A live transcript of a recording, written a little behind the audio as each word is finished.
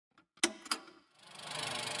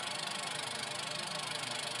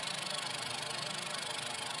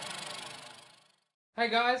Hey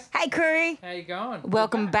guys. Hey crew. How you going?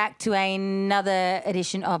 Welcome back to another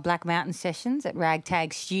edition of Black Mountain Sessions at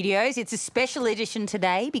Ragtag Studios. It's a special edition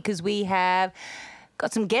today because we have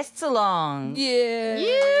got some guests along. Yeah.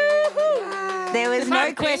 There was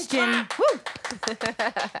no question.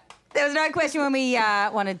 There was no question when we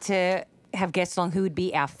wanted to have guests along who would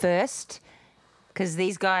be our first, because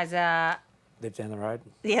these guys are... Live down the road.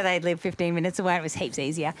 Yeah, they live 15 minutes away. It was heaps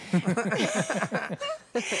easier. Down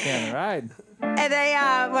the road. And they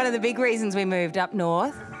are one of the big reasons we moved up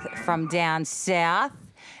north from down south.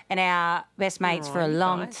 And our best mates for a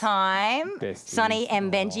long time, Besties. Soni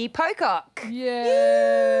and Benjy Pocock.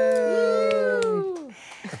 Yay!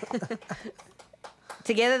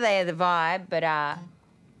 Together they are the vibe, but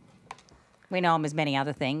we know them as many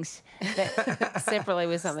other things. Separately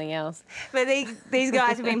with something else. But these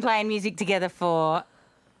guys have been playing music together for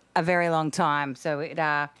a very long time, so it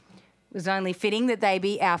was only fitting that they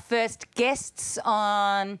be our first guests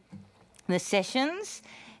on the sessions.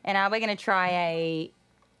 And we're going to try a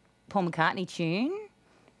Paul McCartney tune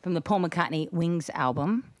from the Paul McCartney Wings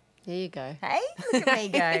album. There you go. Hey, look at me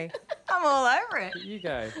go. I'm all over it. You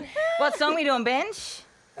go. What song we doing, Benj?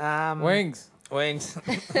 Wings. Wings.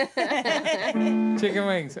 Chicken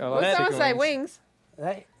wings. I like Well, someone chicken say wings.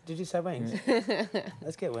 wings. Hey, did you say wings?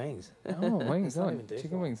 Let's get wings. Oh, wings. not Oh, even deep.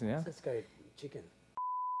 chicken wings now. Let's go chicken.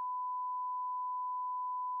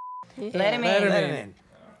 Let him Let in. him Let in. him in.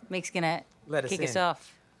 Mick's going to Let us kick in. us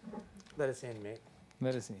off. Let us in, Mick.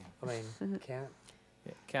 Let us in. I mean, count.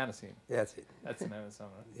 Yeah, count us in. Yeah, that's it. That's the name of the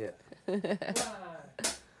song, right? Yeah.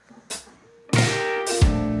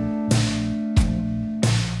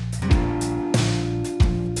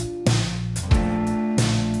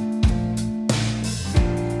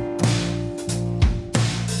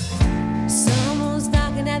 Someone's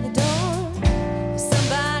knocking at the door.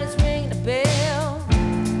 Somebody's ringing the bell.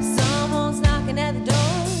 Someone's knocking at the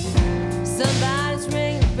door. Somebody's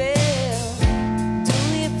ringing the bell. Do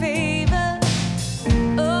me a favor,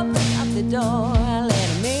 open up the door, let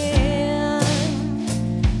 'em in.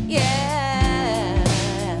 Yeah.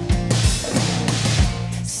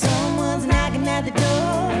 Someone's knocking at the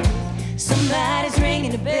door. Somebody's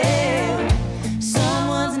ringing the bell.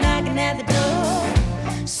 Someone's knocking at the door.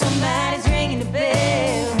 Somebody's ringing the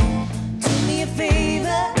bell. Do me a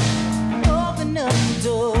favor, open up the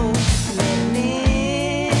door, let 'em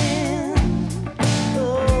in.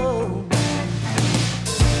 Oh.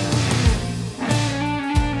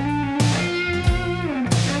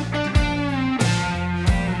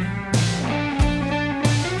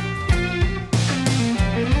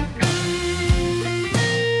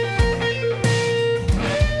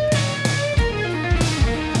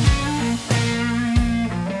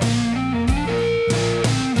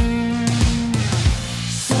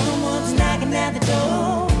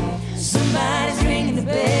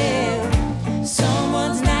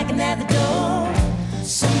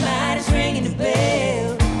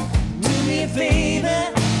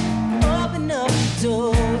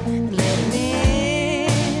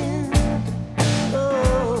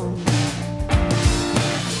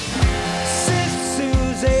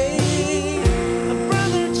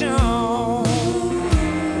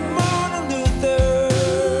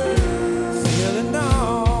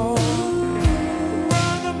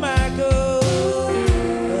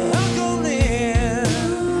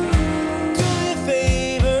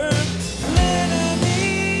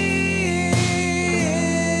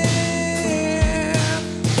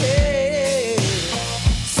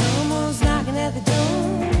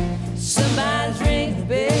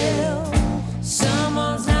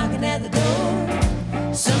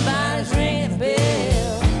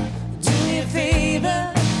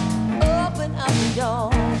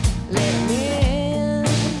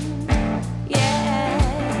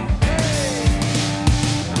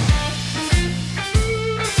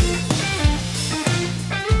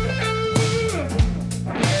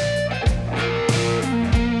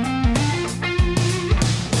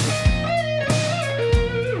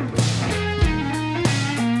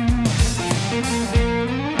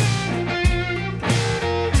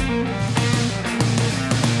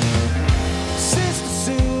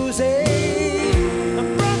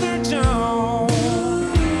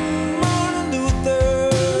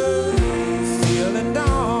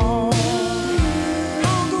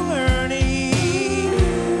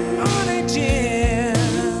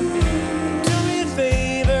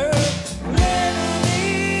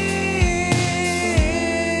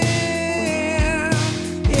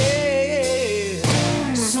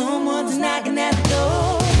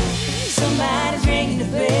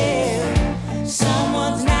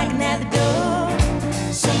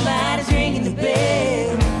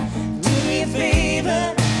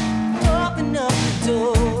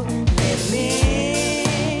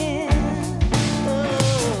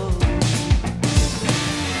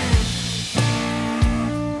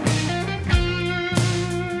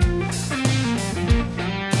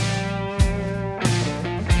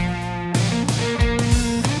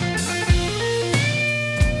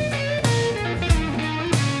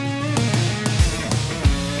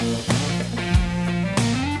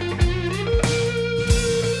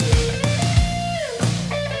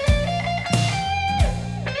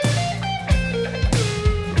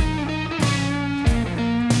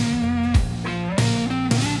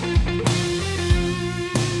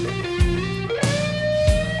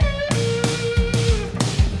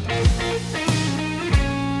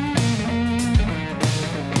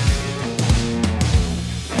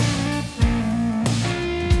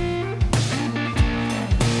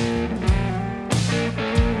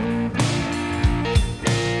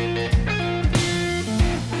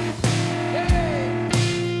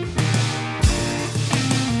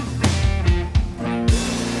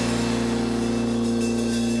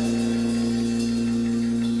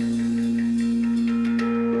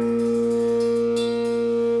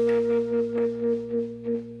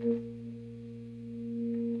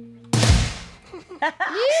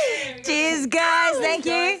 Cheers, guys. Thank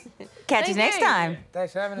you. Catch you Thank next you. time.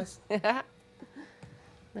 Thanks for having us.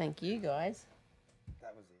 Thank you, guys.